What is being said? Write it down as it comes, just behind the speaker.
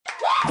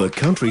The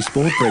Country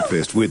Sport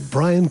Breakfast with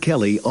Brian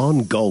Kelly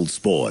on Gold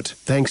Sport.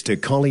 Thanks to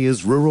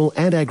Collier's Rural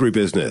and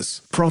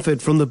Agribusiness.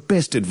 Profit from the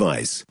best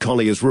advice.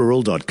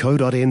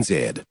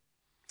 colliersrural.co.nz.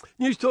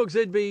 News Talk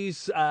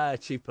ZB's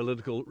Chief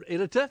Political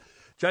Editor,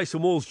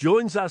 Jason Walls,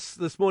 joins us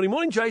this morning.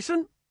 Morning,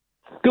 Jason.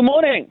 Good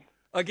morning.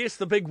 I guess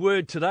the big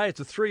word today, it's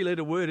a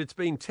three-letter word, it's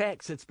been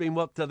tax. It's been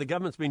what the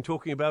government's been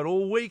talking about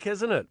all week,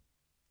 hasn't it?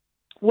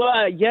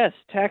 Well, yes,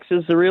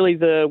 taxes are really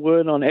the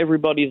word on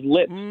everybody's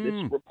lips.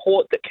 This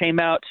report that came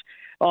out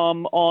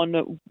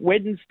on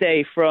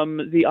Wednesday from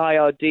the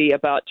IRD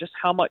about just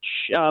how much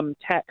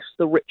tax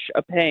the rich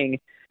are paying.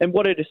 And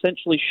what it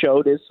essentially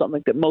showed is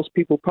something that most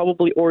people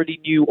probably already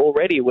knew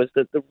already, was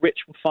that the rich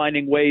were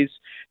finding ways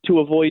to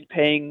avoid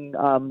paying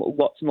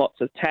lots and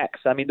lots of tax.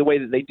 I mean, the way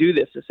that they do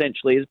this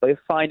essentially is by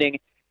finding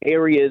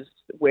areas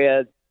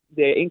where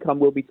their income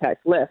will be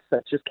taxed less,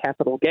 such as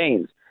capital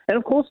gains. And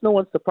of course, no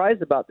one's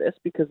surprised about this,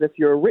 because if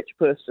you're a rich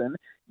person,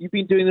 you've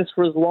been doing this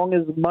for as long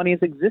as money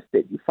has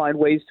existed. You find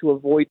ways to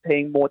avoid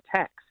paying more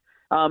tax.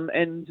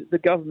 And the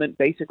government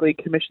basically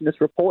commissioned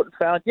this report and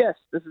found, yes,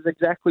 this is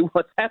exactly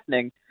what's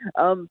happening.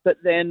 But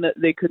then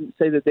they couldn't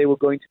say that they were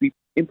going to be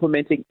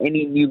implementing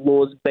any new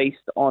laws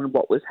based on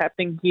what was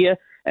happening here.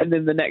 And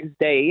then the next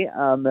day,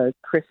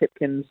 Chris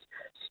Hipkins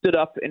stood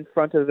up in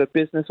front of a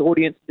business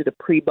audience, did a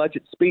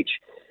pre-budget speech,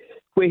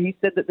 where he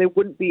said that there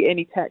wouldn't be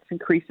any tax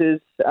increases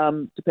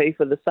to pay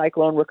for the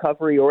cyclone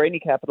recovery or any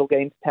capital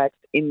gains tax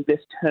in this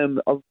term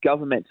of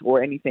government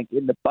or anything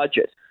in the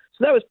budget.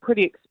 So that was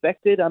pretty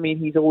expected. I mean,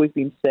 he's always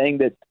been saying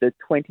that the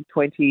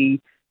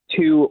 2020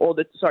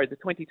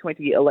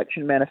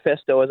 election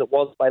manifesto, as it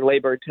was by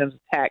Labour in terms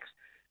of tax,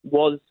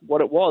 was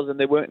what it was, and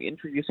they weren't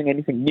introducing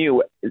anything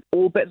new.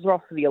 All bets are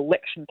off for the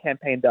election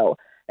campaign, though,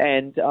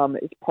 and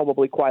it's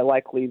probably quite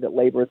likely that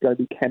Labour is going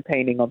to be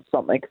campaigning on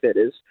something that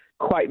is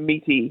quite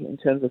meaty in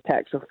terms of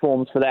tax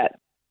reforms for that.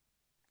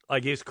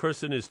 I guess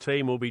Chris and his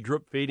team will be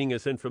drip-feeding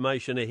us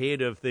information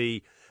ahead of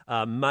the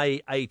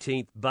May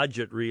 18th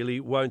budget, really,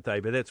 won't they?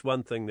 But that's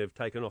one thing they've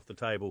taken off the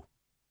table.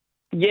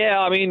 Yeah,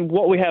 I mean,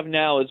 what we have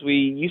now is we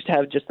used to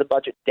have just the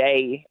budget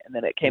day, and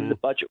then it came the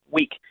budget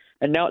week,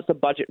 and now it's the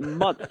budget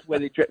month where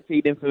they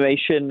drip-feed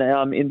information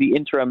in the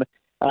interim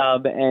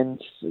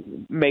and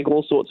make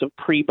all sorts of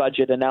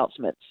pre-budget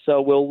announcements.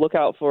 So we'll look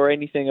out for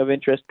anything of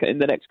interest in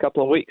the next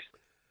couple of weeks.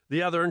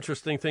 The other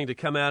interesting thing to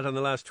come out in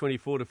the last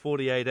 24 to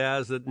 48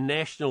 hours, that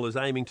National is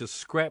aiming to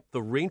scrap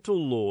the rental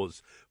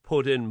laws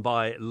put in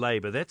by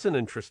Labour. That's an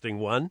interesting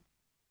one.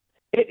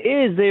 It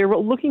is. They're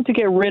looking to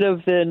get rid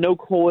of the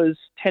no-cause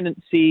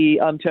tenancy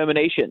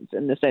terminations,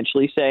 and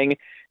essentially saying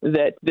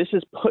that this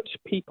has put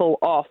people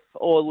off,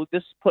 or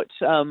this puts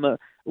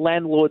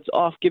landlords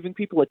off giving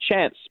people a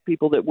chance,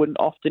 people that wouldn't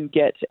often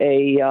get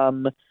a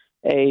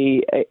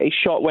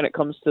shot when it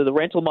comes to the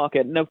rental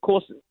market. And of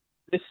course,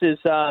 this is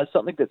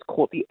something that's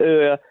caught the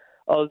ear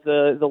of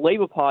the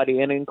Labour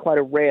Party, and in quite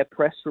a rare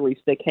press release,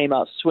 they came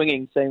out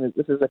swinging, saying that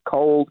this is a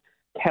cold,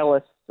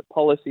 callous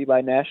policy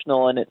by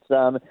National, and it's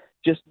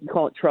just you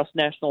can't trust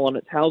National on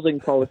its housing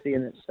policy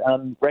and its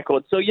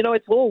record. So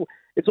it's all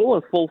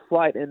in full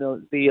flight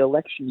in the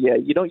election year.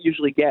 You don't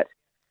usually get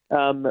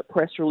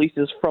press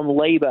releases from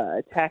Labour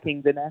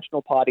attacking the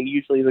National Party.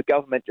 Usually, the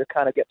government just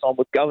kind of gets on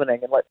with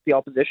governing and lets the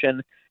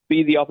opposition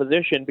be the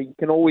opposition. But you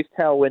can always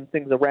tell when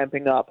things are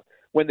ramping up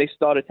when they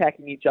start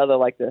attacking each other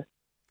like this.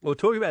 Well,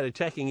 talking about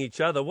attacking each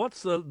other,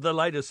 what's the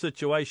latest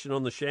situation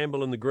on the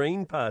shamble in the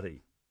Green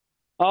Party?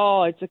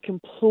 Oh, it's a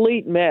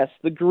complete mess.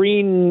 The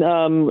Green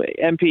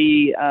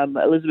MP,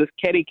 Elizabeth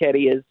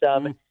Keddie is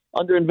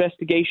under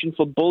investigation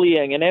for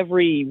bullying, and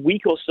every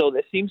week or so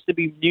there seems to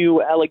be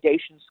new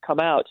allegations come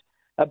out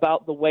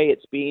about the way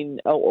it's been,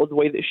 or the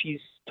way that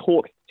she's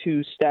talked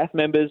to staff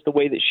members, the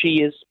way that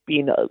she has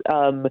been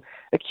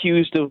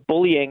accused of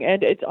bullying.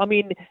 And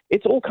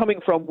it's all coming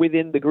from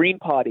within the Green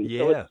Party. Yeah.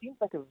 So it seems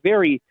like a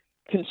very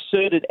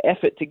concerted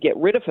effort to get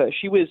rid of her.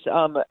 She was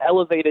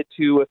elevated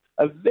to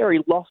a very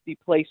lofty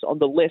place on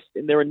the list,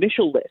 in their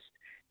initial list.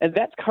 And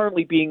that's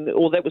currently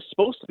that was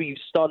supposed to be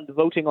started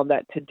voting on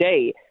that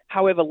today.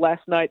 However,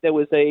 last night there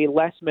was a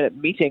last-minute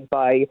meeting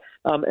by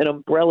an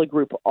umbrella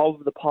group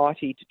of the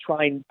party to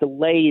try and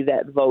delay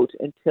that vote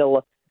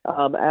until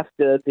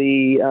after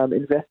the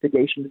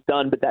investigation is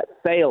done, but that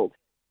failed.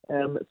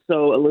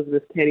 So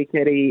Elizabeth Keddie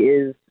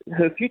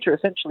her future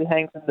essentially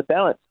hangs in the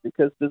balance,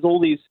 because there's all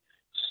these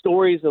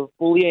stories of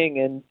bullying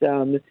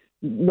and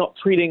not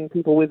treating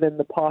people within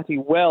the party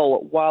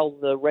well, while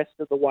the rest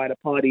of the wider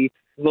party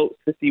votes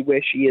to see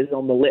where she is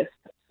on the list.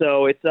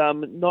 So it's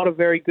not a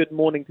very good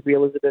morning to be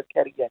Elizabeth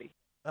Keddie.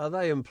 Are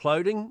they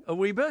imploding a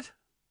wee bit?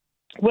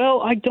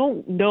 Well, I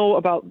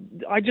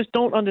just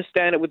don't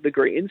understand it with the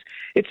Greens.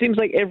 It seems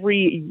like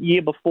every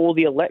year before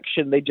the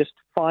election, they just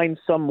find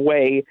some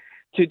way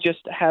to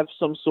just have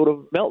some sort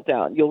of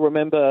meltdown. You'll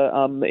remember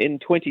in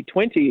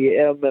 2020,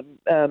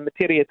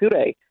 Materia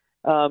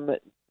Ture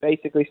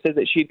basically said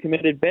that she'd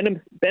committed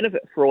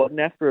benefit fraud,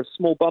 and after a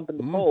small bump in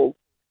the polls,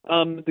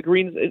 the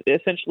Greens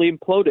essentially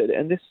imploded.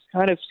 And this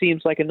kind of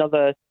seems like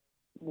another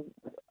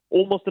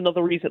almost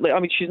another reason. I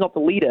mean, she's not the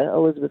leader.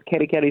 Elizabeth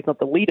Ketiketi's not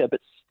the leader,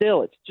 but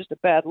still, it's just a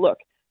bad look.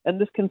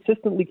 And this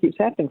consistently keeps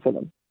happening for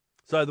them.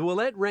 So will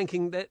that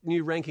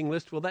new ranking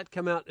list, will that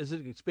come out, is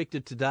it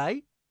expected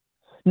today?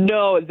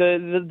 No,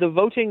 the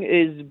voting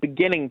is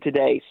beginning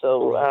today,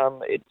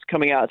 so it's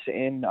coming out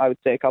in, I would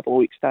say, a couple of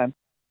weeks' time.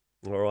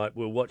 All right,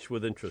 we'll watch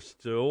with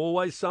interest.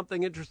 Always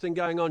something interesting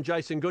going on,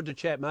 Jason. Good to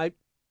chat, mate.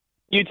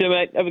 You too,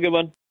 mate. Have a good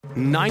one.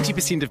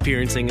 90% of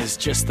parenting is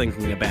just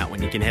thinking about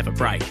when you can have a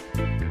break.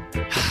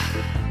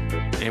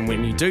 And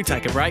when you do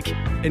take a break,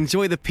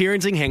 enjoy the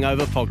Parenting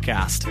Hangover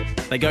podcast.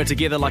 They go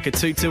together like a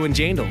tutu and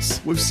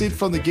jandals. We've said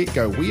from the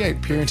get-go, we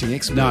ain't parenting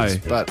experts,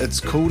 but it's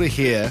cool to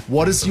hear,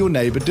 what is your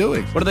neighbour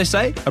doing? What do they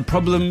say? A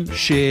problem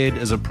shared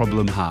is a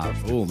problem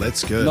halved. Oh,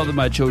 that's good. Not that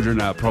my children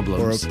are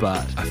problems,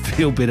 but I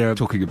feel better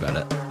talking about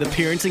it. The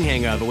Parenting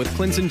Hangover with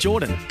Clinton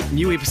Jordan.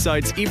 New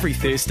episodes every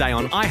Thursday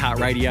on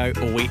iHeartRadio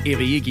or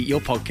wherever you get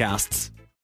your podcasts.